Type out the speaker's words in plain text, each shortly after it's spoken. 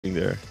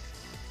there.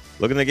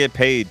 Looking to get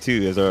paid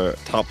too, as our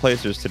top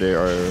placers today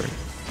are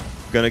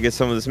gonna get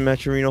some of this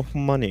Matcherino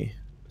money.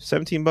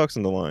 17 bucks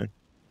on the line.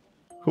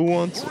 Who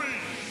wants it?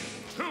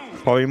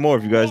 Probably more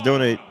if you guys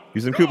donate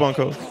using coupon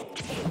code.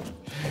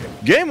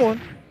 Game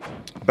 1.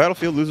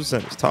 Battlefield loser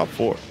semis. Top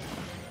 4.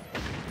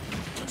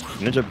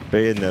 Ninja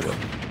Bayonetta.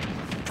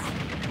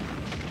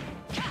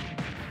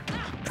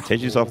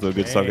 TayJuice off to a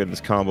good start getting this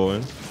combo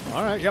in.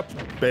 All right, yep.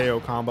 Bayo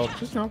combo.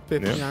 Just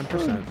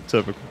 59%. Yeah,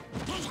 typical.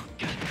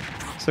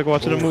 It's like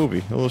watching a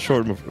movie, a little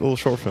short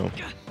film.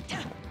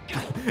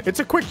 It's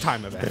a quick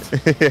time event.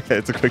 Yeah,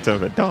 it's a quick time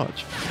event.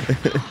 Dodge.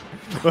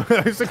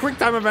 It's a quick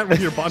time event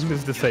when your button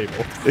is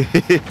disabled.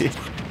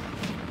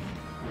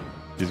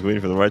 He's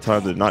waiting for the right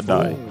time to not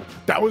die. Ooh,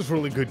 that was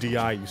really good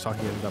DI. You saw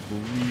he ended up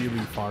really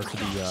far to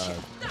the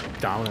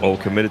down. Oh,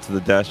 committed to the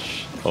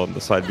dash on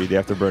the side B, the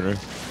afterburner.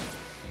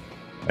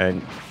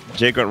 And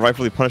JayGrunt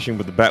rightfully punishing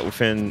with the bat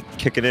within,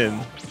 kicking in.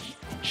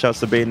 Shouts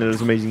to Bayonetta's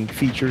amazing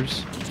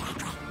features.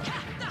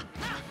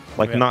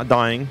 Like not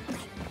dying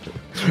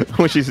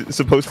when she's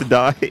supposed to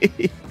die.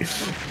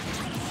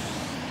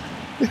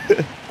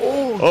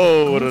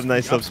 Oh, what a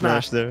nice up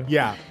smash there.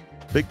 Yeah.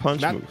 Big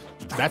punch move.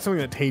 That's something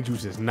that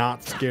TayJuice is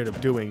not scared of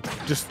doing.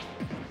 Just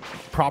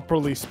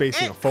properly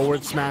spacing a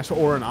forward smash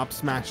or an up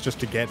smash just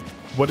to get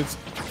what is,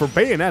 for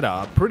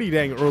Bayonetta, a pretty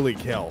dang early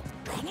kill.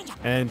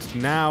 And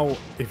now,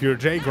 if you're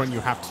JayGrunt, you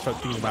have to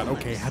start thinking about,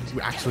 okay, how do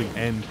you actually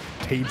end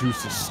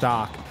TayJuice's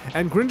stock?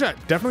 And Greninja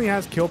definitely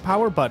has kill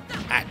power, but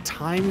at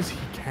times he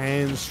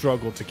can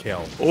struggle to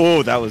kill.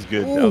 Oh, that was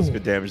good. Ooh, that was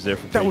good damage there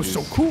from TayJuice. That was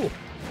so cool.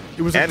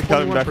 It was like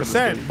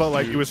 21%, but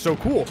like it was so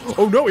cool.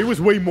 Oh no, it was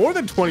way more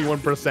than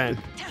 21%.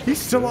 He's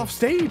still off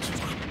stage.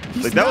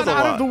 He's like, not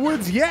out of the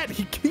woods yet.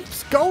 He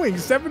keeps going.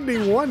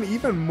 71,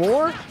 even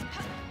more.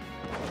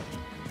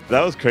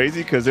 That was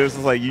crazy because it was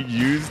like you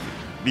used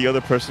the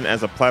other person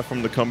as a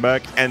platform to come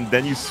back, and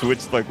then you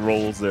switched like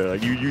roles there.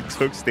 Like you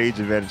took stage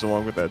advantage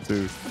along with that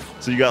too.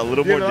 So you got a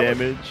little more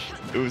damage.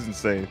 It was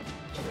insane.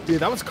 Yeah,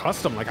 that was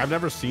custom. Like I've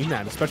never seen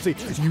that, especially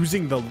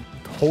using the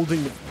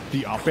holding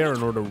the up air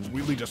in order to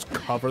really just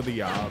cover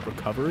the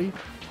recovery.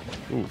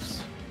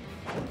 Oof.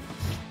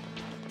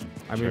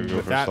 I mean,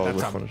 with that,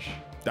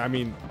 I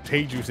mean,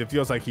 TayJuice, it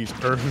feels like he's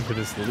earned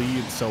this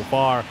lead so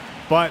far,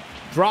 but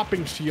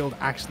dropping shield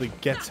actually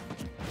gets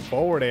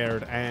forward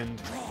aired,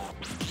 and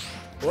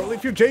well,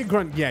 if you're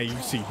JayGrunt, yeah, you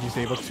see he's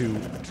able to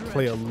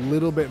play a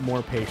little bit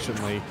more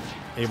patiently,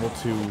 able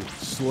to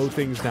slow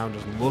things down,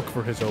 just look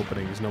for his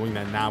openings, knowing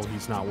that now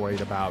he's not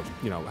worried about,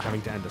 you know,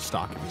 having to end a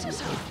stock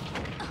immediately.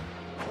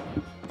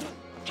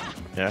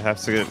 Yeah, I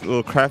have to get a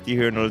little crafty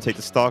here in order to take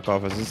the stock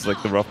off, as this is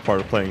like the rough part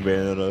of playing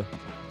Bayonetta,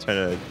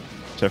 trying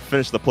to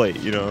finish the plate,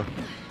 you know.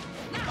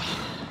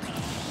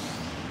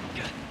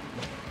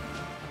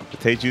 The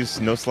TayJuice,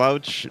 no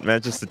slouch,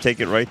 manages to take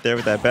it right there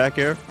with that back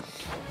air.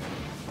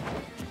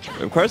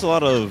 It requires a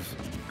lot of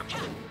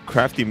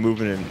crafty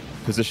movement and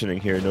positioning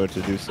here in order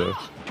to do so.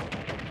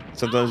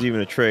 Sometimes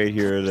even a trade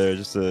here or there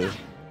just to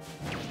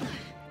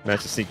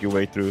manage to sneak your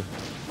way through. You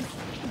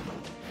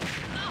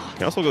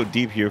can also go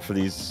deep here for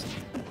these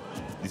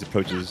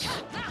approaches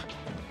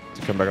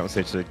to come back on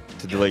stage to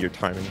delay your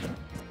timing.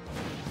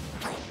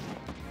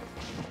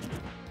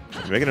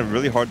 You're making them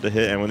really hard to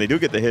hit, and when they do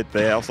get the hit,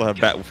 they also have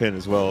bat within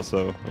as well,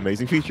 so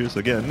amazing features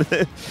again.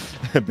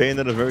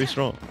 Bayonetta very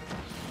strong.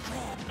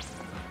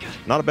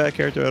 Not a bad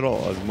character at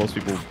all, as most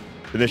people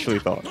initially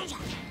thought.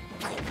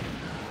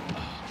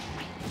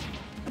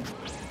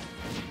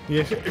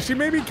 Yeah, she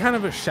may be kind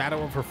of a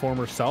shadow of her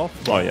former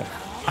self. Oh yeah.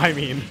 I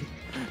mean,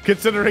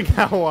 considering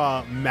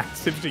how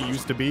massive she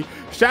used to be,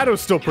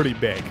 Shadow's still pretty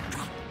big.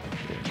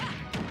 Yeah.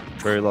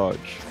 Very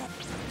large.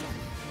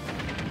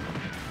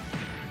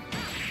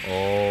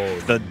 Oh,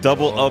 the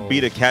double up B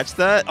to catch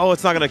that. Oh,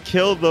 it's not gonna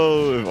kill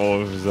though.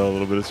 Oh, it was a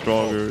little bit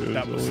stronger.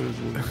 That was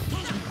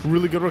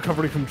really good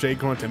recovery from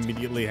JayGrunt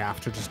immediately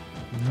after, just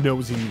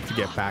knows he needs to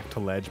get back to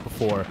ledge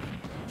before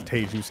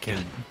TayJuice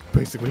can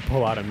basically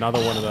pull out another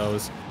one of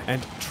those.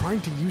 And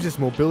trying to use his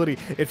mobility,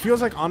 it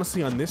feels like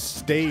honestly on this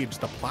stage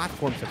the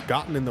platforms have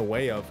gotten in the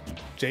way of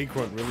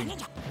JayGrunt really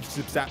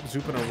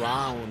zooping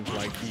around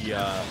like he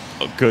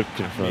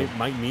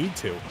might need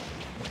to.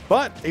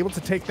 But able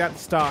to take that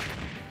stock.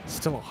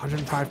 Still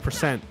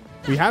 105%.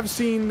 We have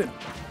seen,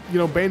 you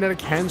know, Bayonetta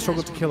can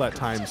struggle to kill at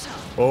times.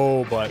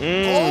 Oh, but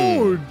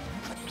oh!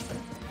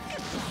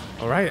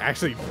 All right,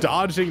 actually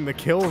dodging the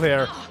kill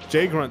there.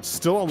 JayGrunt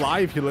still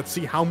alive here. Let's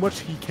see how much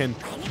he can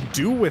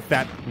do with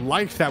that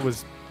life that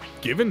was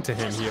given to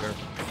him here.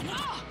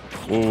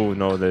 Oh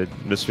no, they're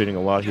mistreating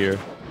a lot here.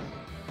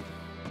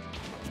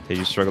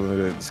 TayJuice struggling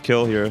to get this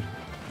kill here.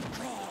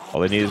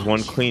 All they need is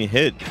one clean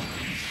hit,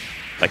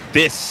 like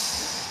this.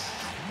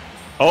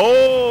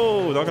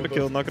 Oh, not gonna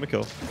kill, not gonna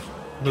kill.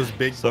 Those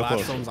big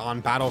blast zones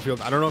on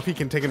Battlefield. I don't know if he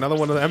can take another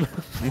one of them.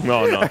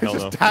 No, hell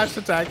just no. Dash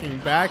attacking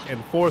back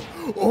and forth.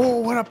 Oh,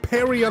 what a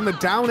parry on the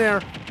down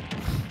air.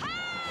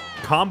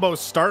 Combo's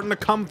starting to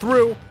come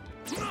through.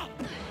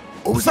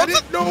 Oh, is that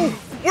it? No.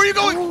 Where are you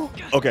going? Oh.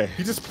 Okay.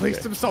 He just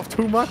placed himself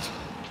too much.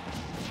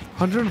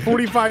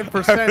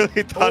 145%. I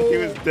really thought he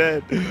was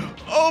dead.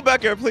 Oh,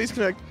 back air, please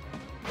connect.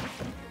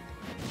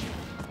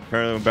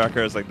 Apparently when back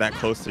air is like that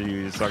close to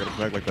you, it's not gonna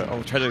connect like that.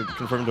 Oh, try to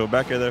confirm to a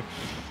back air there.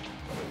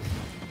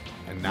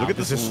 And now look at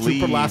this this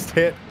super last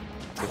hit.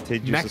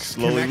 Next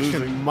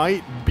connection losing.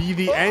 might be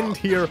the end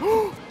here.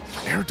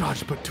 Air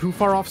dodge, but too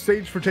far off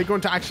stage for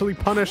JayGrunt to actually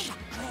punish.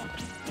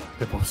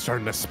 They're both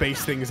starting to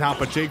space things out,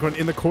 but JayGrunt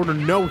in the corner.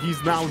 No,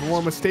 he's now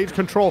warm with stage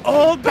control.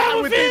 Oh, that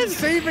within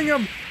saving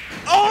him.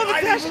 Oh, the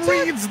dash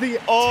reads the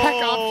tech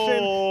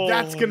option.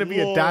 That's going to be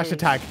a dash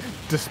attack.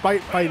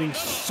 Despite fighting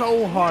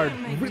so hard,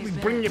 really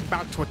bringing it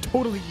back to a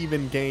totally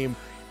even game,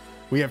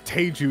 we have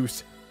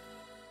TayJuice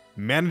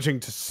managing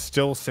to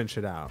still cinch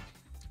it out.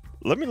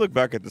 Let me look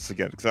back at this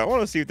again because I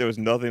want to see if there was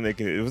nothing they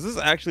can. Was this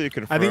actually a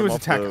confirm? I think it was a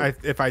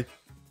tech.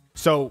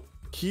 So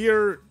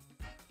here,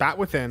 bat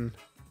within.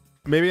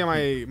 Maybe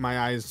my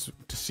eyes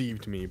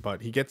deceived me,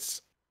 but he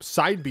gets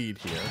side bead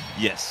here.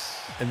 Yes.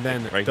 And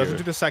then doesn't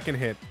do the second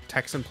hit.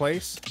 Tech's in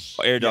place.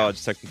 Oh, air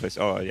dodge, tech's in place.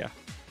 Oh yeah.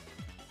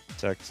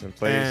 Tech's in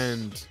place.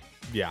 And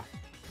yeah.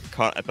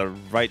 Caught at the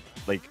right,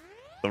 like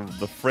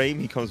the frame.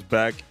 He comes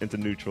back into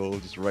neutral,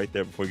 just right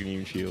there before he can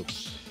even shield.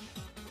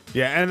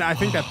 Yeah, and I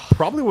think that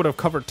probably would have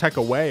covered tech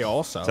away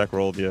also. Tech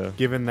rolled, yeah.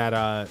 Given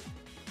that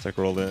tech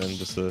rolled in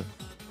just to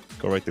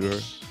go right through her.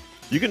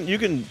 You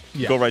can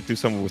go right through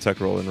someone with tech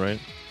roll in, right?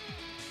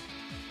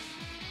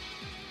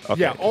 Okay.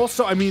 Yeah,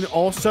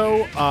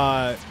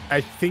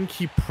 I think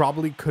he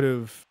probably could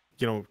have,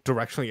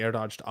 directionally air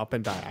dodged up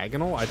and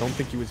diagonal. I don't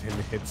think he was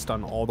hit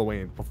stun all the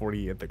way before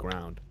he hit the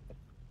ground.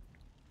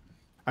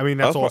 I mean,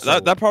 that's also...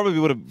 That probably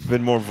would have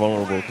been more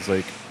vulnerable, because,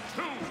 like,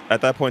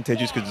 at that point,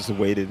 TayJuice could just have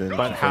waited and...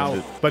 But how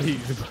would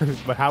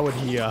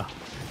he...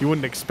 You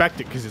wouldn't expect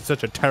it, because it's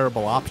such a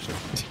terrible option.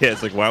 Yeah,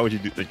 it's like, why would you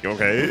do... Like,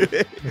 okay.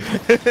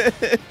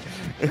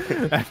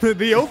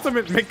 The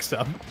ultimate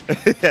mix-up.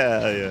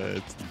 Yeah.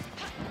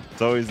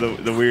 It's always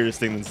the weirdest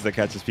thing that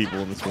catches people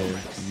in this game.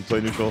 You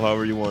play neutral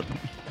however you want.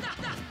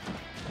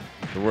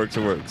 If it works,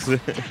 it works.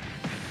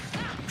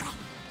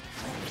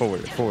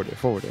 Forward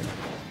it.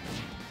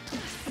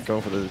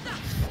 Going for the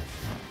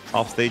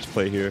off-stage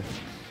play here.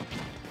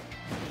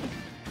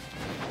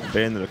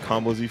 Bayonetta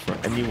combos you from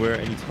anywhere,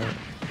 anytime.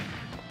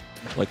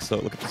 Like so.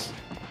 Look at this.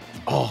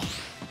 Oh!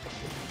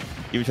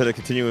 Even try to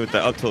continue with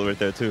the up tilt right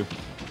there, too.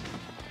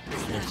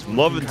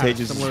 Loving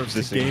TayJuice's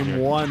positioning game here.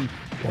 1.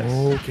 Yes.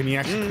 Oh, can he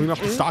actually clean up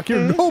the stock here?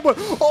 No, but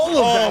all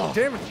of that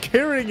damage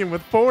carrying him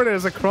with forward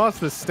airs across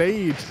the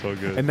stage. So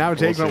good. And now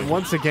JayGrunt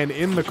once again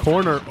in the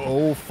corner.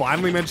 Oh,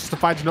 finally manages to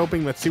find an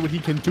opening. Let's see what he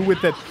can do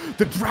with it.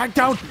 The drag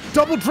down,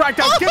 double drag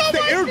down, gets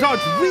the air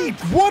dodge read.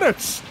 What a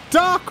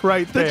stock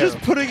right there. They're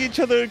just putting each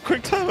other in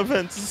quick time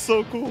events. It's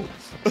so cool.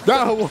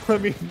 That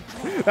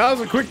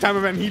was a quick time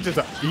event.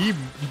 He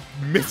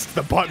missed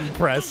the button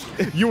press.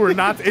 You were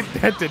not.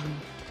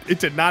 It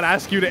did not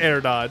ask you to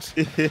air dodge.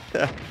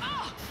 Yeah.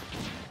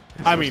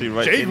 I mean,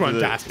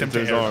 JayGrunt asked him to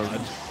air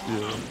dodge.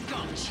 Yeah.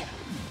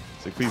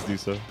 So please do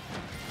so.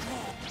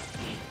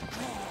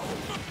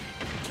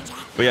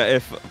 But yeah,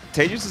 if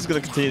TayJuice is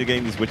going to continue to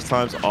gain these witch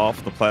times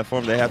off the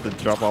platform, they have to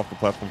drop off the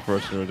platform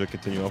first in order to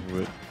continue off of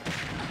it.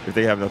 If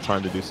they have enough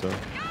time to do so.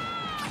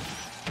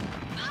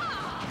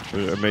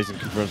 Amazing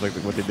confirms like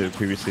what they did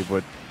previously,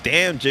 but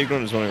damn,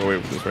 JayGrunt is running away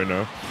with this right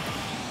now.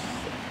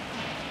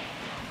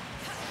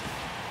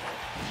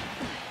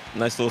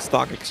 Nice little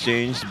stock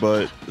exchange,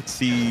 but let's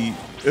see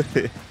if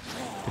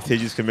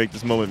TayJuice can make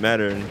this moment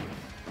matter and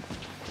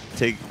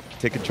take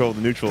control of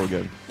the neutral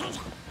again.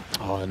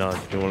 Oh no, you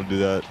don't want to do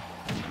that,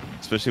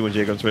 especially when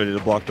JayGrunt's ready to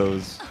block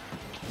those.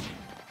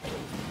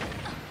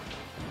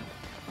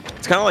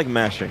 It's kind of like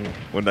mashing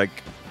when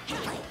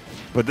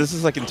but this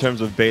is like in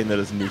terms of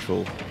Bayonetta's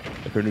neutral,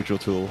 like her neutral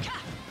tool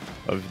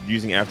of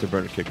using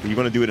afterburner kick. But you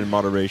want to do it in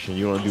moderation.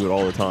 You don't want to do it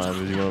all the time,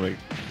 because you want to make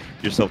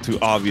yourself too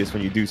obvious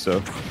when you do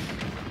so.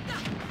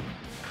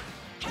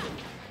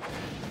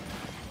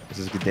 This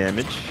is good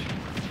damage.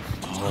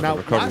 Now,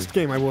 last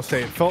game, I will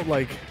say, it felt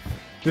like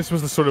this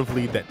was the sort of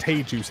lead that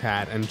TayJuice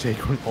had, and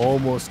JayGrunt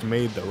almost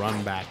made the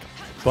run back.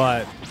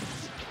 But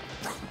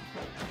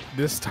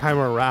this time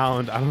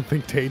around, I don't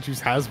think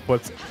TayJuice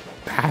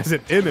has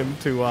it in him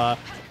to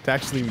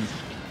actually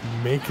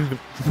make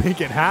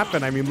it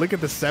happen. I mean, look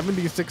at the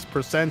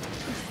 76%.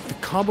 The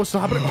combo still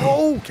happening.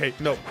 Oh, okay,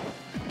 no.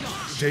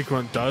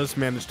 JayGrunt does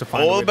manage to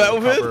find a way to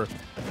recover.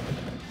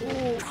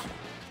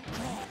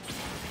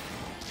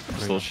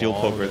 Little shield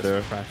poke right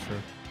there.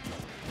 Pressure.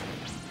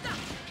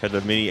 Tried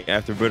to mini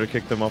afterburner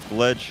kick them off the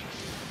ledge.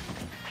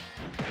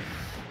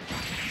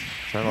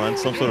 Trying to land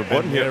some sort of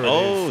button here.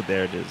 Oh,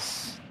 there it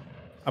is.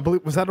 I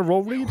believe, was that a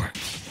roll read? I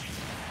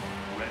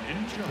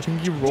think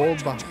he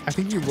rolled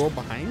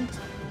behind.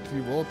 Did he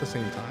roll at the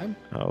same time?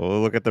 Oh,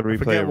 we'll look at the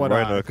replay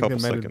right in a couple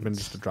seconds. Might have been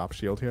just a drop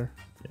shield here.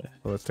 Yeah.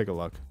 Well, let's take a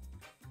look.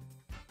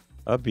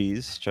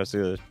 Bees tries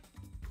to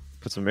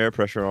put some air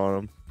pressure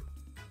on him.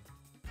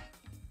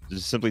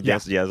 Just simply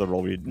dances, as a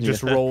roll read.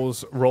 Just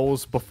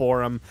rolls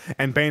before him,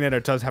 and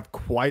Bayonetta does have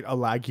quite a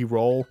laggy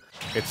roll.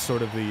 It's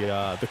sort of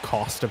the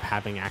cost of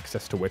having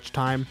access to witch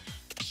time.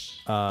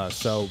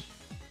 So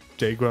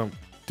JayGrunt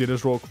did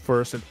his roll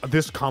first, and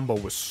this combo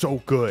was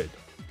so good.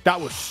 That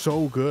was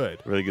so good.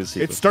 Really good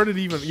sequence. It started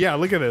even, yeah,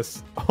 look at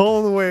this.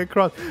 All the way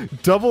across.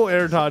 Double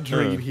air dodge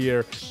read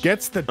here.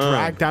 Gets the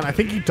drag down. I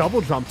think he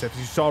double jumped it, as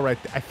you saw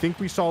right there. I think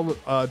we saw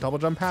double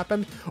jump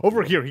happen.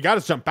 Over here, he got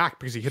his jump back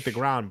because he hit the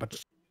ground, but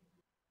just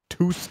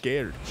too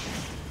scared.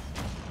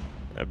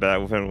 I bet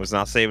Wolfman was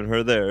not saving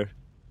her there.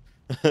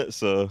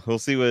 So we'll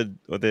see what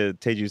the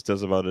TayJuice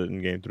does about it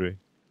in game 3.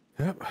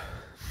 Yep.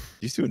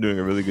 These two are doing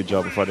a really good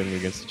job of fighting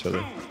against each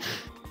other.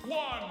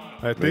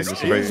 This is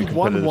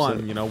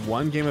 1-1, you know,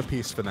 one game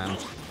apiece for them.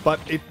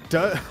 But it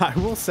does, I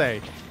will say,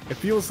 it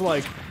feels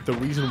like the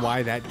reason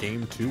why that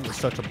game 2 was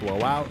such a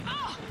blowout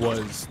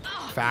was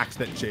the fact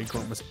that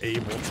JayGrunt was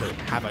able to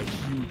have a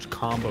huge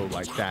combo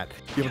like that,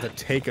 be able to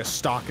take a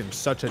stock in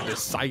such a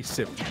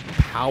decisive,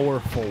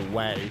 powerful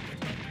way.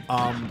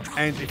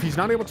 And if he's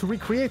not able to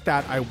recreate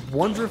that, I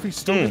wonder if he's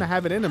still going to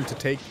have it in him to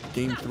take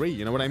game 3.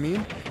 You know what I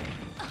mean?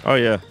 Oh,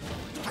 yeah.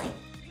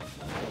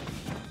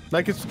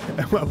 Like, it's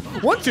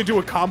once you do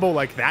a combo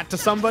like that to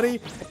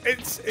somebody,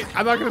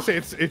 I'm not gonna say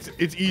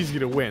it's easy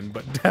to win,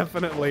 but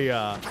definitely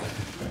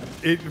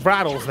it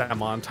rattles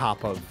them on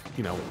top of,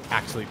 you know,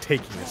 actually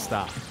taking a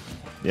stop.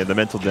 Yeah, the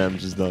mental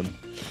damage is done.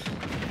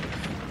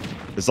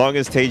 As long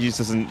as TayJuice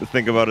doesn't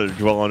think about it or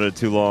dwell on it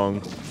too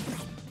long,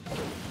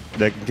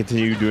 they can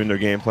continue doing their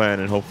game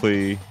plan and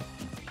hopefully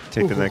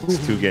take the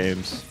next 2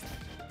 games.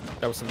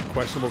 That was some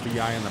questionable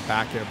BI in the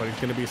back air, but he's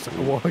going to be,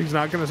 well, he's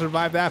not going to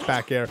survive that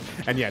back air.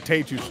 And yeah,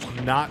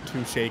 TayJuice not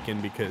too shaken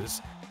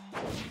because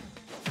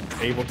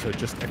able to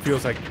just, it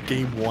feels like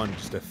game 1,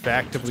 just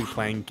effectively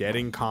playing,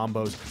 getting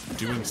combos,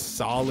 doing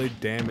solid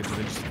damage, and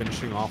then just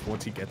finishing off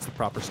once he gets the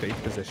proper stage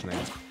positioning.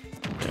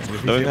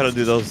 Yeah. Knowing how to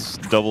do those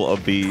double up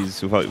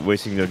Bs without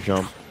wasting their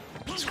jump,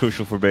 it's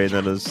crucial for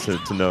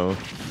Bayonettas to know.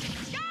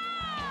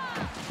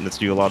 And let's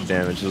do a lot of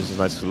damage. It was a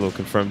nice little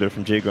confirm there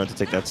from JayGrunt to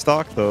take that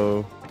stock,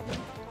 though.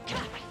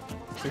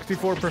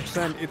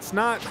 64%, it's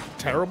not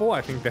terrible.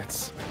 I think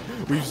that's,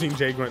 we've seen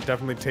JayGrunt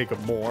definitely take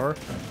more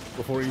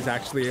before he's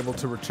actually able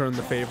to return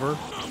the favor.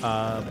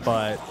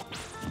 But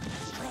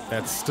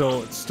that's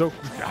still, it's still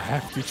a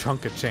hefty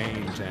chunk of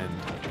change. And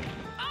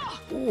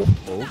ooh,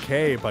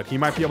 okay, but he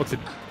might be able to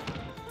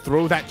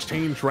throw that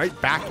change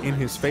right back in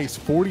his face.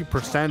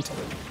 40%.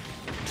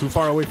 Too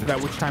far away for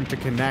that witch time to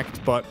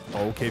connect, but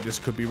okay, this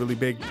could be really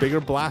big. Bigger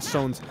blast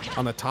zones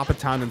on the top of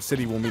town and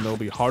city will mean it'll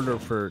be harder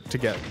to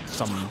get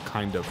some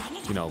kind of,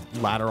 you know,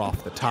 ladder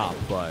off the top,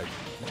 but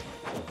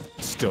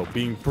still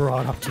being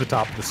brought up to the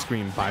top of the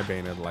screen by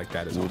Bayonetta like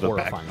that is a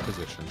horrifying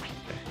position.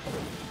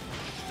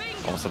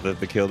 Also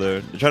the kill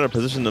there. They're trying to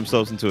position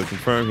themselves into a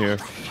confirm here.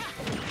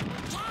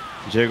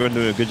 JayGrunt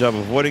doing a good job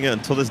avoiding it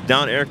until this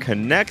down air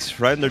connects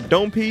right in their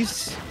dome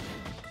piece.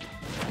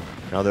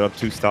 Now they're up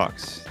 2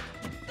 stocks.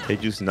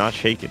 TayJuice not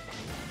shaking.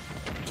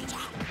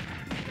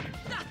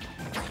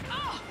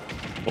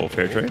 Oh,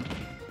 fair trade.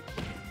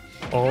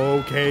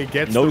 Okay,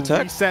 gets no the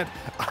reset.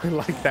 I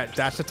like that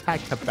dash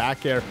attack to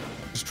back air.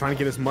 Just trying to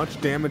get as much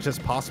damage as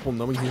possible,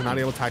 knowing he's not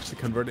able to actually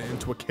convert it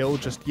into a kill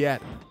just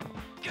yet.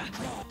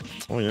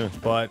 Oh, yeah.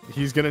 But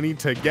he's going to need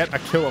to get a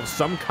kill of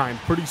some kind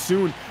pretty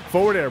soon.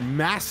 Forward air,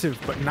 massive,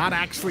 but not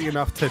actually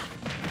enough to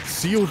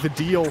seal the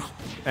deal.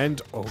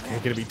 And, okay,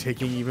 going to be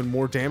taking even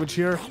more damage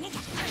here.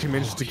 Actually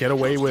manages to get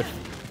away with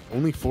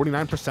only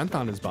 49%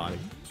 on his body.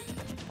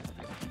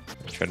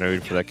 Trying to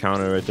wait for that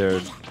counter right there.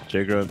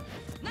 JayGrunt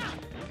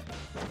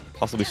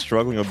possibly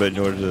struggling a bit in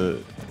order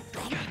to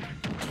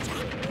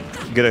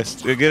get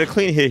a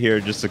clean hit here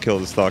just to kill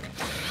the stock.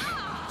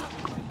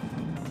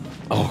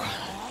 Oh.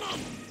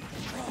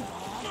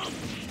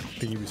 I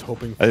think he was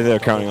hoping. I think they're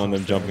counting on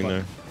them jumping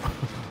there.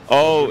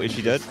 Oh, is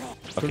she dead?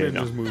 Okay,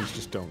 no. Those moves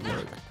just don't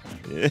work.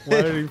 Yeah.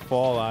 Why did he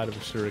fall out of a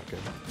shuriken?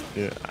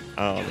 Yeah,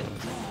 I don't know.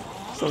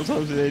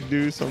 Sometimes they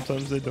do,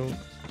 sometimes they don't.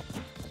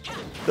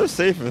 They're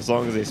safe as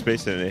long as they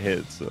space it and it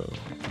hits, so.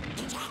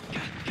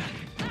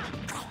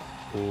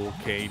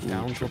 Okay,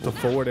 down tilt to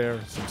forward air.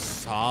 Some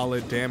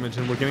solid damage,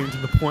 and we're getting to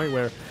the point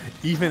where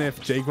even if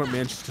JayGrunt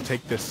manages to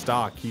take this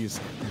stock, he's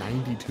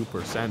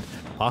 92%.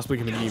 Possibly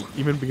going to be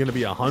even going to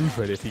be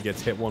 100 if he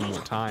gets hit one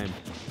more time.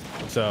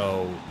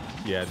 So,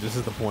 yeah, this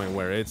is the point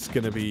where it's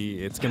going to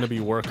be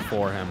work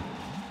for him.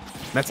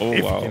 That's if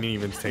he can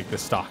even take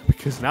this stock,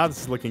 because now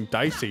this is looking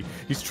dicey.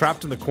 He's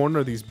trapped in the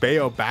corner. These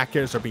Bayo back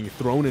airs are being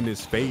thrown in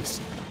his face.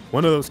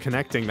 One of those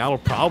connecting, that'll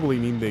probably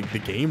mean the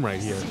game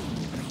right here.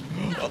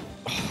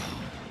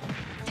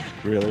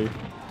 Really?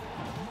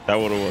 That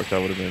would have worked. That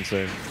would have been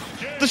insane.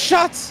 The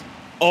shots!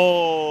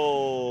 Oh!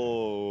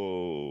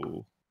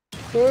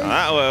 That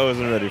I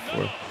wasn't ready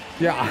for.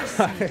 Yeah, I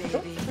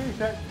don't think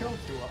that killed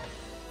too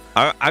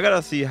well. I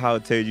gotta see how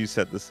TayJuice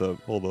set this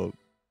up. Hold up.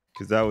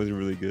 Because that was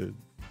really good.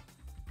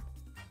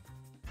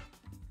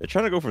 They're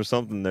trying to go for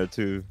something there,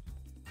 too.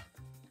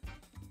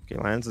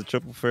 Okay, lands the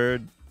triple fair,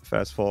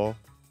 fast fall.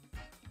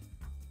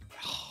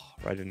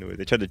 Right into it.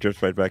 They tried to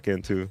drift right back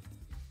in, too.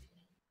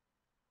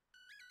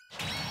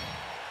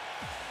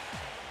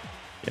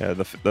 Yeah,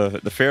 the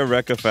fair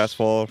Rekka fast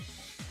fall.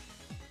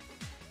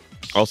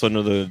 Also,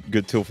 another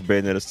good tool for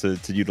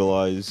Bayonetta to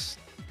utilize.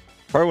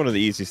 Probably one of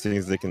the easiest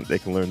things they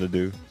can learn to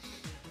do.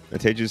 And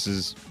TayJuice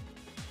is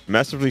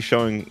massively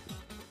showing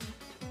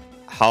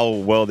how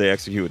well they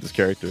execute with this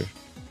character.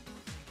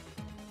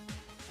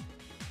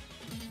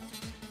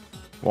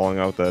 Walling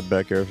out that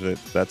back air,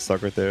 that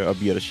stuck right there. I'll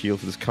be at a shield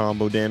for this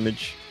combo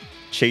damage.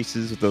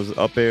 Chases with those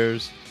up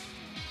airs.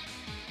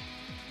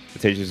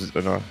 But TayJuice is,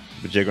 no,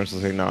 but JayGrunt's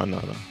like, no.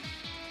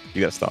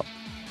 You gotta stop.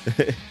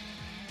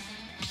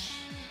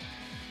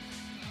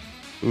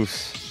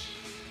 Oof.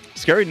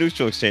 Scary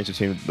neutral exchange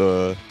between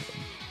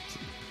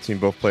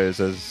both players,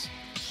 as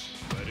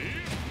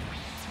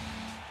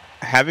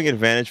having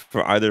advantage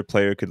for either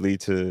player could lead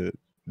to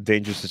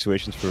dangerous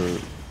situations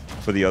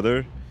for the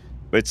other.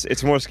 But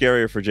it's more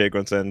scarier for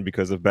JayGrunt's end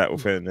because of Bat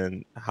Within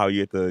and how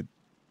you have to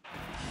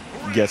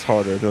guess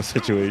harder in those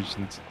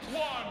situations.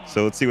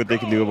 So let's see what they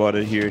can do about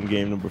it here in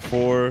game number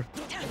 4.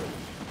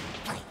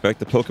 Back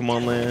to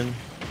Pokemon Land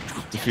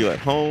to feel at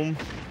home.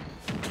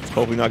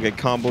 Hopefully not get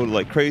comboed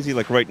like crazy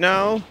like right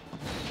now.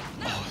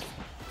 Oh,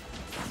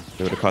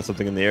 they would have caught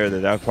something in the air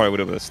that probably would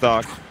have been a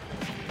stock.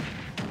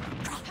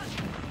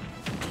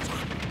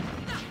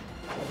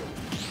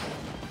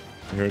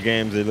 In her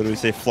games, they literally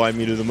say fly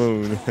me to the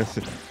moon.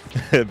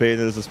 Bayonetta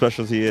is a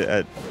specialty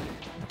at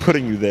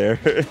putting you there.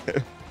 Okay,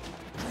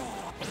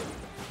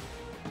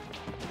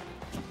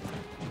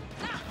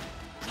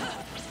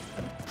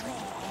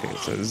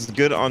 so this is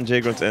good on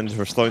JayGrunt's end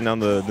for slowing down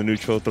the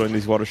neutral, throwing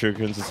these water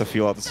shurikens to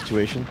feel out the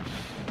situation.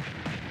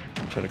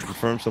 Trying to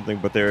confirm something,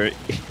 but they're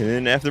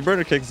in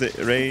afterburner kicks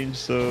range,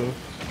 so...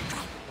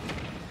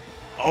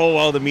 Oh,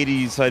 wow, the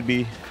meaty side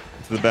B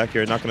to the back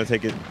air, not going to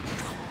take it.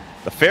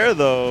 The fair,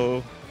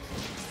 though...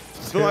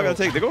 Still not gonna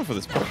take. They're going for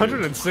this.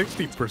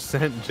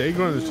 160%.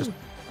 JayGrunt is just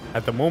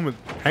at the moment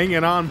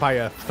hanging on by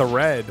a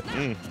thread.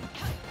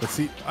 Let's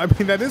see. I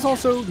mean, that is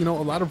also, you know, a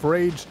lot of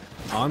rage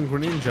on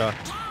Greninja.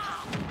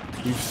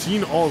 We've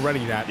seen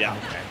already that. Yeah.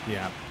 Okay,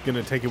 yeah.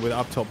 Gonna take it with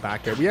up tilt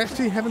back air. We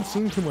actually haven't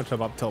seen too much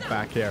of up tilt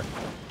back air,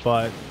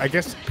 but I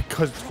guess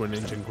because it's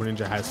Greninja and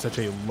Greninja has such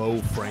a low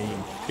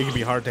frame, it can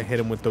be hard to hit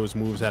him with those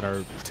moves that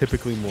are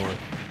typically more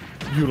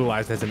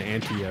utilized as an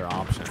anti-air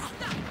option.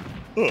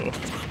 Ugh.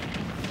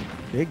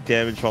 Big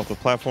damage off the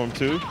platform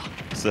too,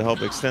 just to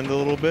help extend a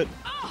little bit.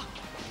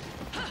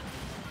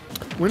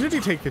 When did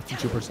he take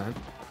 52%?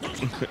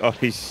 Oh,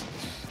 he's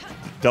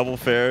double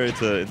fair.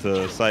 It's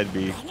a side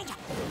B.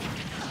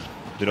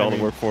 Did all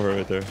the work for her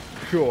right there.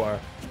 Sure.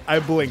 I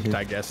blinked,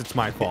 I guess. It's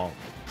my fault.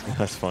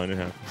 That's fine. It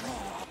happens.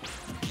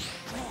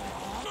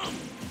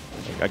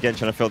 Again,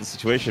 trying to fill the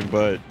situation,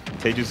 but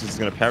TayJuice is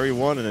going to parry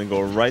one and then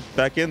go right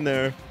back in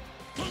there.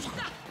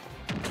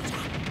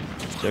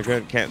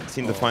 JayGrunt can't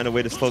seem to find a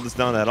way to slow this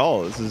down at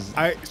all. This is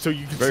so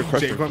you can see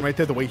JayGrunt right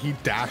there, the way he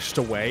dashed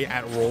away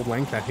at roll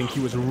length. I think he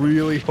was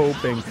really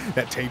hoping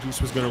that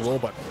TayJuice was going to roll,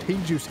 but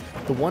TayJuice,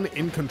 the one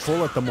in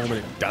control at the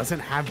moment,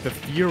 doesn't have the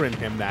fear in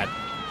him that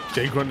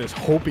JayGrunt is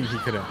hoping he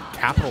could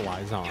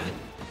capitalize on.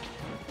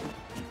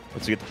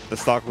 Once you get the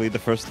stock lead,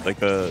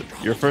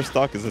 your first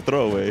stock is a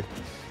throwaway.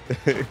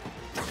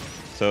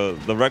 So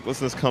the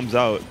recklessness comes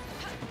out.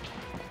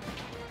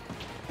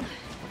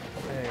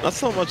 Not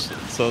so much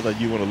so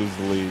that you want to lose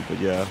the lead, but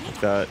yeah,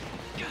 like that.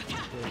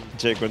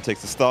 JayGrunt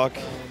takes the stock.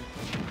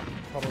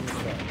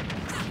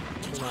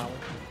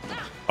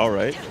 All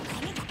right.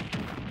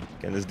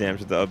 Again, this damage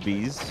with the up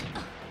Bs.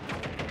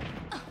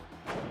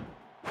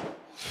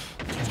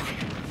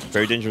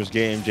 Very dangerous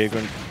game.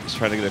 JayGrunt is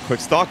trying to get a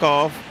quick stock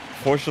off.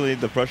 Fortunately,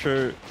 the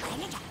pressure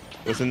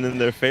wasn't in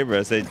their favor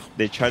as they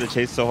try to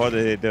chase so hard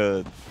that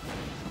they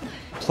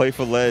play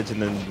for ledge and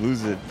then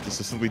lose it just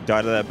to simply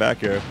die to that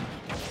back air.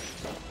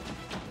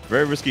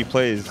 Very risky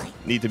plays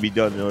need to be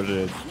done in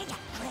order to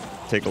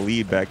take a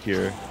lead back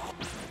here,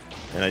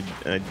 and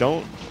I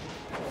don't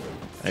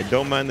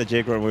mind the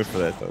JayGrunt win for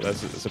that though.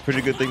 It's a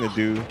pretty good thing to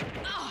do,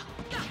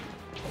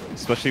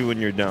 especially when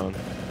you're down,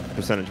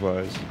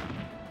 percentage-wise.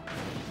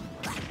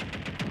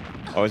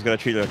 Always gotta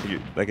treat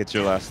it like it's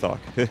your last stock.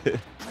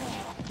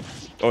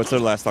 Oh, it's their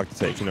last stock to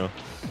take, you know.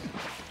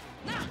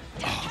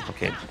 Oh,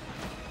 okay.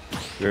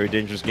 Very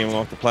dangerous game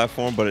off the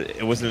platform, but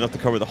it wasn't enough to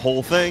cover the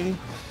whole thing.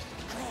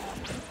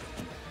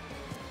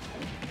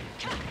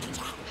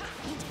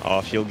 Oh,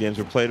 shield games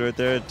were played right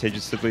there. TayJuice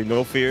simply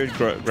no fear,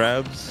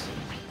 grabs.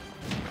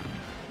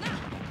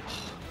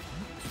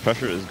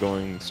 Pressure is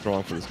going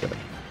strong for this guy.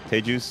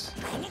 TayJuice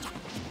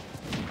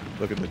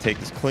looking to take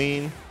this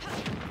clean.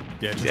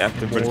 Yeah, the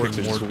afterburner kicks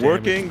are just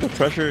working. The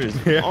pressure is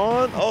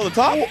on. Oh, the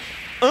top.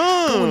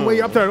 Going way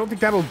up there. I don't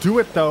think that'll do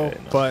it though. No.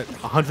 But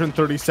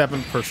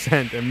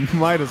 137%, and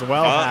might as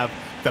well have.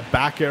 The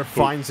back air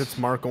finds its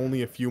mark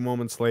only a few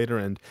moments later,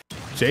 and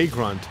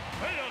JayGrunt.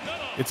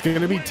 It's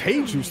going to be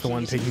TayJuice the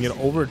one taking it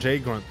over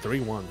JayGrunt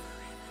 3-1.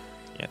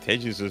 Yeah,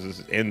 TayJuice is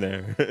in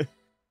there.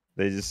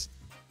 They just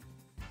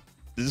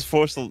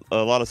forced a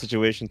lot of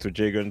situations where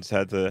JayGrunt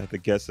had to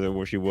guess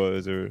where she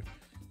was or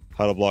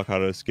how to block, how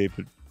to escape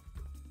it.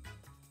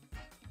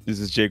 This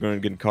is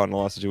JayGrunt getting caught in a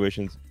lot of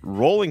situations.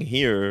 Rolling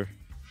here,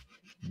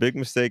 big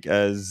mistake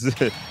as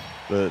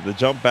The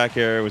jump back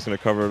air was going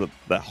to cover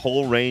that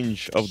whole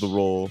range of the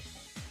roll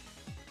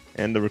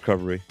and the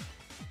recovery.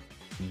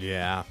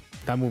 Yeah,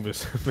 that move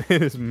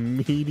is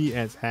meaty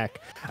as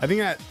heck. I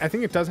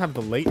think it does have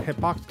the late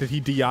hitbox. Did he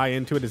DI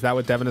into it? Is that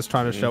what Devin is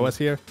trying to show us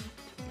here?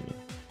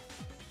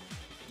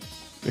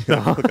 look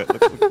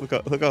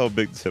how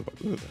big this hitbox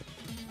is. Look at that.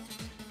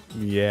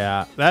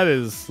 Yeah, that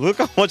is. Look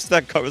how much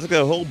that covers. Look at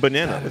the whole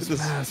banana. That is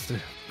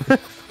massive.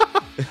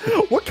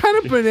 What kind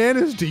of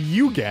bananas do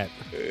you get?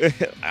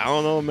 I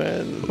don't know,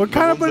 man. What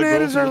kind of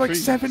bananas are like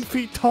 7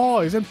 feet tall?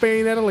 Isn't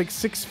Bayonetta like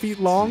 6 feet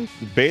long?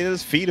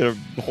 Bayonetta's feet are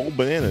whole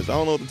bananas. I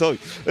don't know what to tell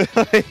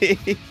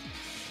you.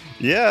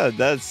 Yeah,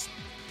 that's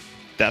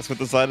what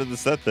decided the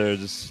set there.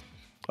 Just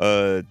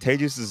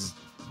TayJuice's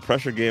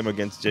pressure game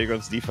against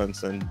JayGrunt's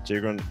defense, and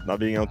JayGrunt not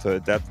being able to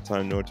adapt the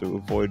time nor to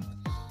avoid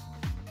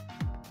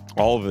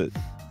all of it.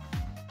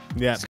 Yeah.